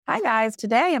Hi, guys.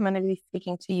 Today I'm going to be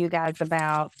speaking to you guys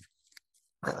about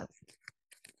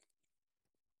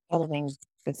editing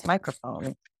this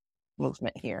microphone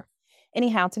movement here.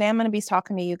 Anyhow, today I'm going to be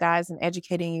talking to you guys and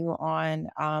educating you on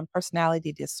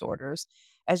personality disorders.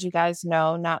 As you guys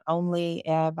know, not only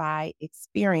have I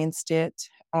experienced it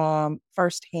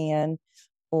firsthand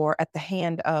or at the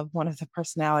hand of one of the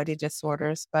personality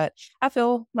disorders, but I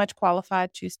feel much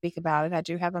qualified to speak about it. I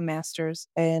do have a master's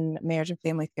in marriage and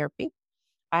family therapy.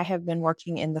 I have been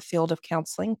working in the field of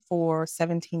counseling for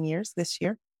 17 years this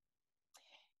year.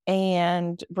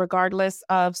 And regardless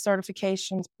of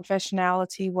certifications,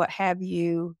 professionality, what have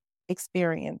you,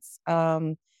 experience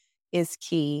is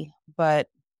key. But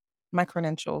my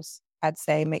credentials, I'd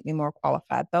say, make me more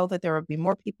qualified, though that there would be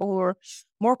more people who are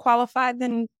more qualified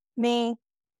than me.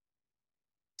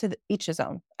 Each his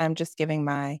own. I'm just giving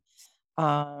my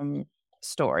um,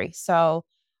 story. So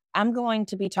I'm going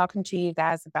to be talking to you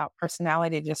guys about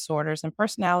personality disorders, and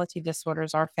personality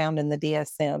disorders are found in the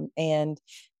DSM, and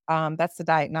that's the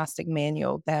diagnostic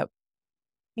manual that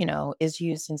is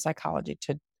used in psychology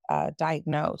to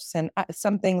diagnose. And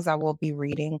some things I will be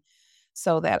reading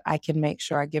so that I can make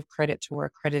sure I give credit to where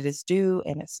credit is due,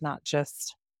 and it's not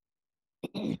just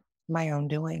my own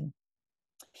doing.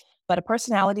 But a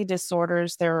personality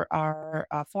disorders, there are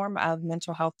a form of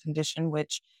mental health condition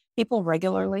which people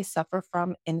regularly suffer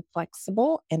from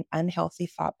inflexible and unhealthy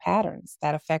thought patterns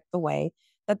that affect the way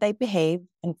that they behave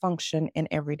and function in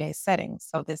everyday settings.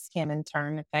 So this can in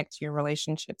turn affect your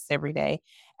relationships every day,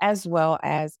 as well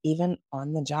as even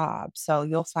on the job. So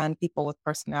you'll find people with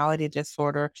personality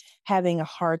disorder having a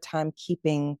hard time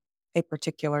keeping a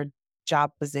particular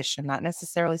job position, not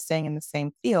necessarily staying in the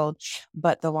same field,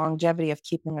 but the longevity of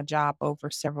keeping a job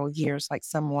over several years. Like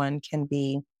someone can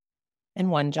be in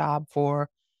one job for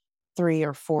 3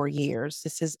 or 4 years.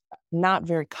 This is not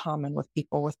very common with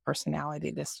people with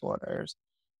personality disorders.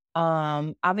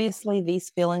 Obviously, these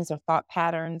feelings or thought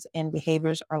patterns and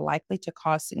behaviors are likely to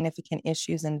cause significant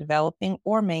issues in developing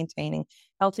or maintaining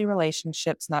healthy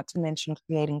relationships, not to mention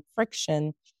creating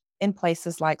friction in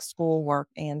places like school, work,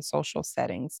 and social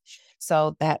settings.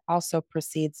 So that also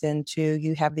proceeds into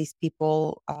you have these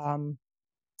people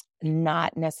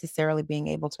not necessarily being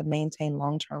able to maintain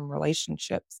long term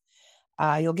relationships.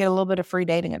 You'll get a little bit of free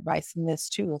dating advice in this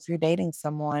too. If you're dating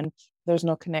someone, there's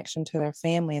no connection to their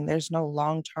family and there's no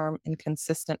long term and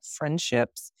consistent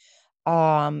friendships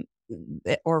um,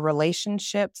 or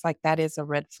relationships, like that is a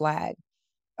red flag.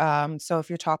 So if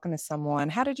you're talking to someone,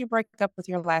 how did you break up with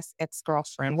your last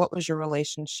ex-girlfriend? What was your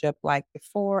relationship like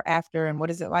before, after, and what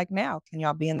is it like now? Can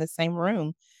y'all be in the same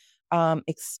room?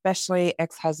 Especially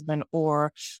ex-husband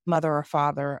or mother or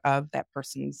father of that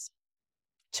person's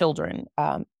children.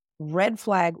 Red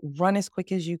flag, run as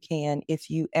quick as you can if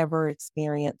you ever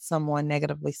experience someone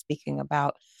negatively speaking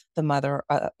about the mother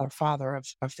or father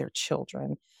of their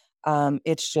children.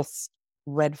 It's just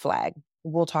red flag.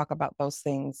 We'll talk about those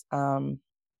things.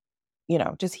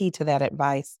 Just heed to that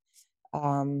advice.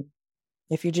 Um,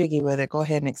 if you're jiggy with it, go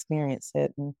ahead and experience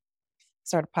it and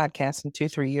start a podcast in 2,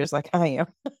 3 years like I am.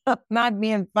 Not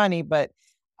being funny, but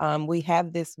we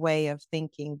have this way of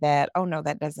thinking that, oh no,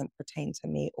 that doesn't pertain to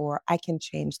me, or I can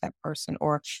change that person,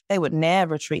 or they would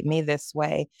never treat me this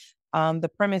way.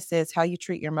 The premise is how you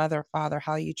treat your mother or father,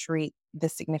 how you treat the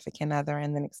significant other,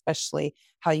 and then especially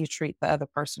how you treat the other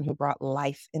person who brought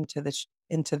life into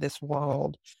this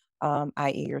world,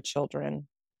 i.e., your children.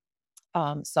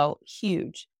 So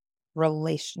huge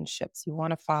relationships. You want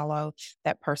to follow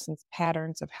that person's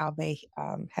patterns of how they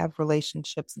have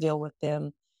relationships, deal with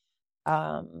them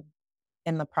um,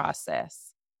 in the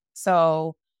process.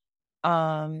 So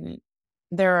um,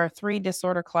 there are 3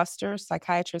 disorder clusters.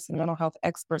 Psychiatrists and mental health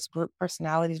experts group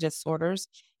personality disorders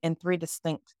in 3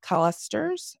 distinct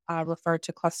clusters, referred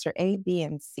to cluster A, B,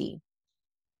 and C.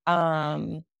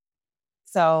 Um,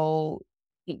 so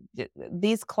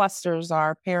these clusters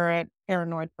are paranoid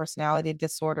personality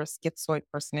disorder, schizoid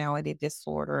personality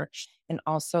disorder, and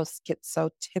also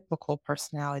schizotypical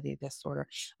personality disorder.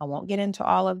 I won't get into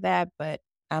all of that, but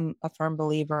I'm a firm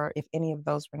believer if any of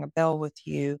those ring a bell with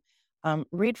you,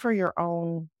 read for your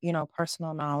own,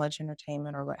 personal knowledge,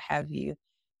 entertainment, or what have you.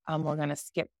 We're going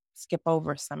to skip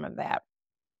over some of that.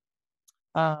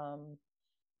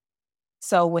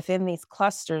 So within these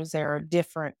clusters, there are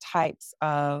different types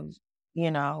of, you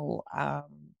know,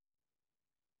 um,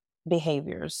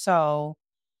 behaviors. So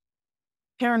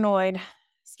paranoid,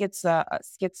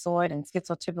 schizoid, and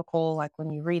schizotypical, like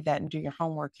when you read that and do your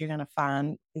homework, you're going to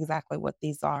find exactly what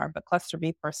these are. But cluster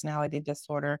B personality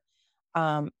disorder,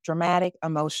 dramatic,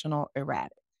 emotional,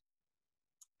 erratic.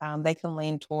 They can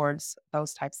lean towards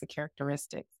those types of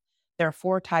characteristics. There are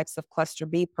 4 types of cluster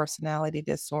B personality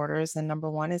disorders, and number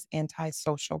 1 is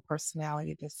antisocial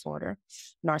personality disorder,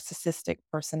 narcissistic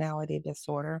personality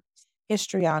disorder,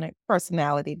 histrionic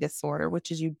personality disorder, which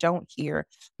is you don't hear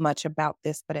much about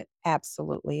this, but it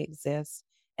absolutely exists.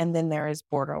 And then there is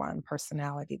borderline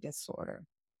personality disorder.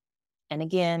 And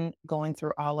again, going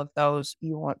through all of those,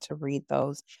 you want to read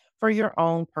those for your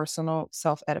own personal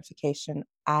self edification.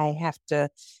 I have to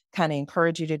kind of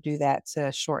encourage you to do that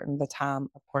to shorten the time,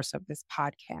 of course, of this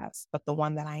podcast. But the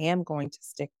one that I am going to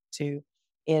stick to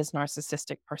is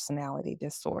narcissistic personality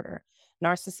disorder.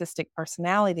 Narcissistic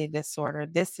personality disorder,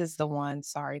 this is the one,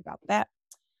 sorry about that,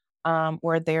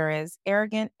 where there is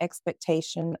arrogant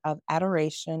expectation of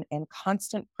adoration and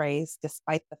constant praise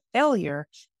despite the failure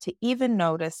to even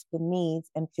notice the needs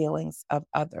and feelings of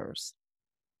others.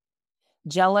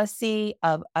 Jealousy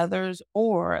of others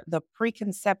or the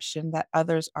preconception that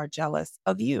others are jealous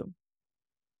of you.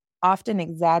 Often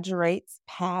exaggerates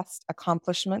past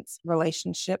accomplishments,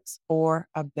 relationships, or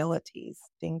abilities.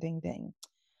 Ding, ding, ding.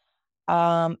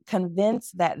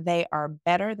 Convinced that they are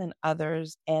better than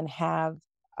others and have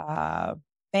uh,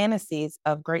 fantasies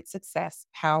of great success,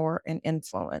 power, and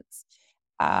influence.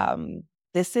 Um,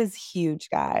 this is huge,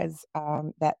 guys.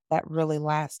 That really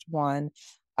last one,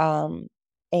 um,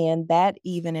 and that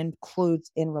even includes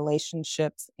in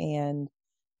relationships and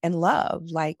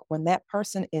love. Like when that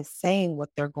person is saying what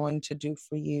they're going to do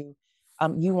for you,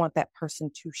 you want that person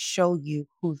to show you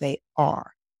who they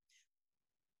are.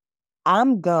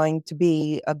 I'm going to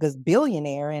be a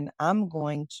gazillionaire and I'm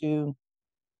going to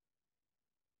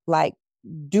like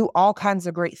do all kinds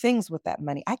of great things with that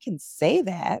money. I can say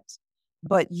that,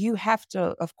 but you have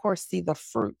to, of course, see the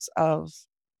fruits of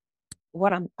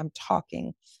what I'm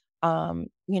talking. Maya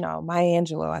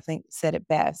Angelou, I think, said it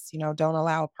best. Don't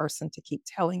allow a person to keep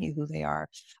telling you who they are,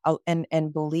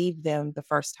 and believe them the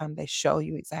first time they show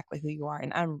you exactly who you are.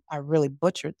 And I really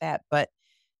butchered that, but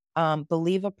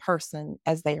believe a person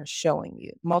as they are showing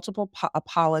you. Multiple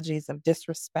apologies of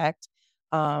disrespect,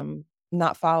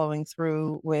 not following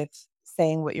through with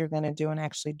saying what you're going to do and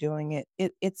actually doing it.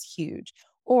 It's huge.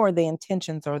 Or the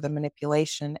intentions or the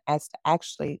manipulation as to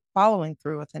actually following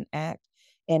through with an act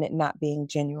and it not being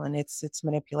genuine. It's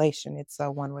manipulation. It's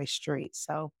a one-way street.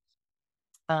 So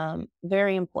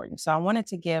very important. So I wanted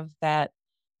to give that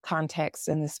context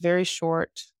in this very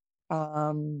short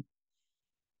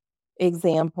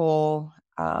example.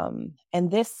 And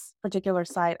this particular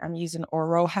site, I'm using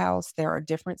Oro House. There are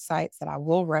different sites that I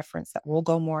will reference that will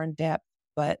go more in depth,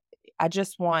 but I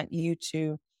just want you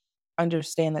to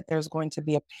understand that there's going to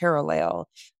be a parallel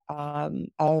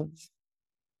of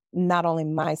not only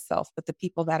myself, but the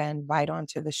people that I invite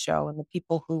onto the show and the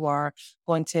people who are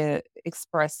going to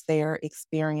express their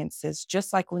experiences.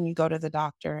 Just like when you go to the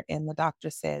doctor and the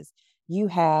doctor says, you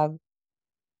have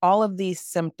all of these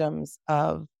symptoms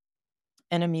of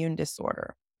an immune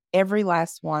disorder. Every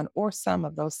last one or some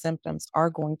of those symptoms are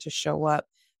going to show up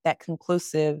that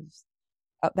conclusively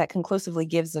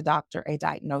gives the doctor a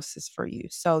diagnosis for you.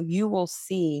 So you will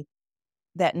see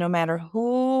that no matter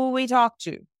who we talk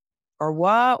to or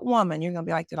what woman, you're going to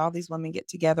be like, did all these women get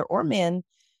together or men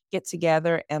get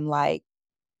together and like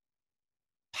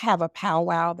have a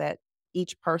powwow that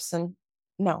each person,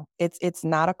 no, it's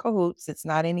not a cahoots. It's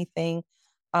not anything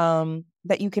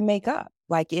that you can make up.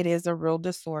 Like it is a real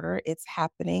disorder. It's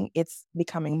happening. It's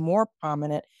becoming more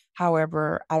prominent.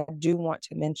 However, I do want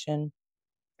to mention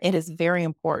it is very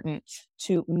important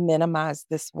to minimize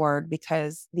this word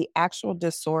because the actual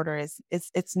disorder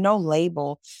it's no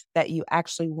label that you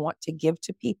actually want to give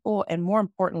to people. And more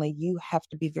importantly, you have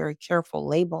to be very careful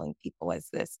labeling people as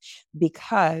this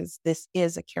because this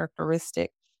is a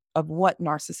characteristic of what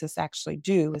narcissists actually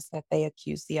do is that they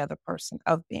accuse the other person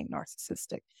of being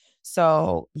narcissistic.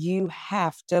 So you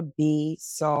have to be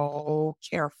so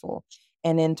careful.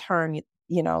 And in turn,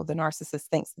 the narcissist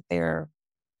thinks that they're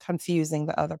confusing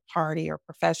the other party or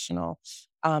professional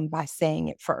by saying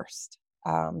it first.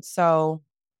 So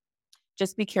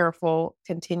just be careful,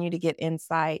 continue to get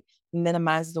insight,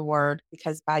 minimize the word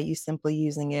because by you simply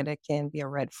using it, it can be a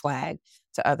red flag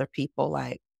to other people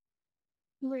like,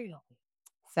 really?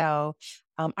 So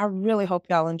I really hope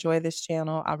y'all enjoy this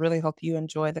channel. I really hope you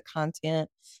enjoy the content.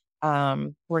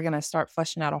 We're going to start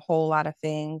fleshing out a whole lot of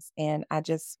things. And I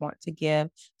just want to give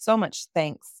so much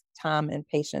thanks. Time and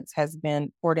patience has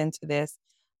been poured into this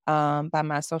by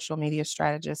my social media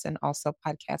strategist and also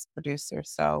podcast producer.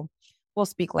 So we'll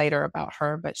speak later about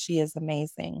her, but she is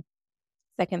amazing.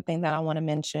 Second thing that I want to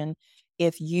mention,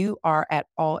 if you are at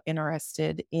all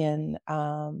interested in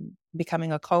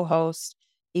becoming a co-host,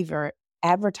 either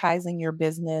advertising your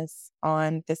business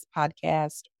on this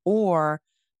podcast or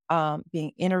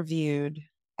being interviewed.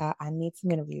 I need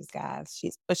some interviews, guys.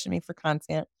 She's pushing me for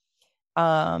content,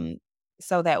 um,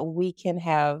 so that we can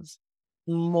have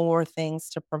more things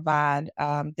to provide.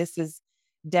 This is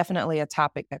definitely a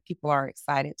topic that people are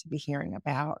excited to be hearing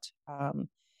about.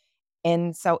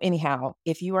 And so, anyhow,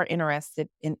 if you are interested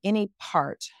in any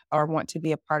part or want to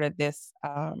be a part of this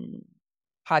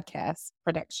podcast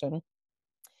production,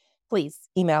 please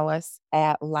email us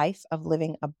at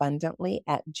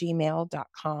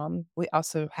lifeoflivingabundantly@gmail.com. We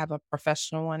also have a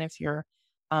professional one if you're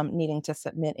needing to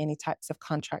submit any types of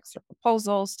contracts or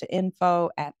proposals to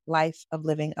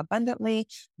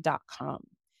info@lifeoflivingabundantly.com.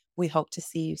 We hope to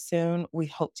see you soon. We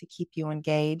hope to keep you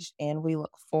engaged, and we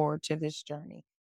look forward to this journey.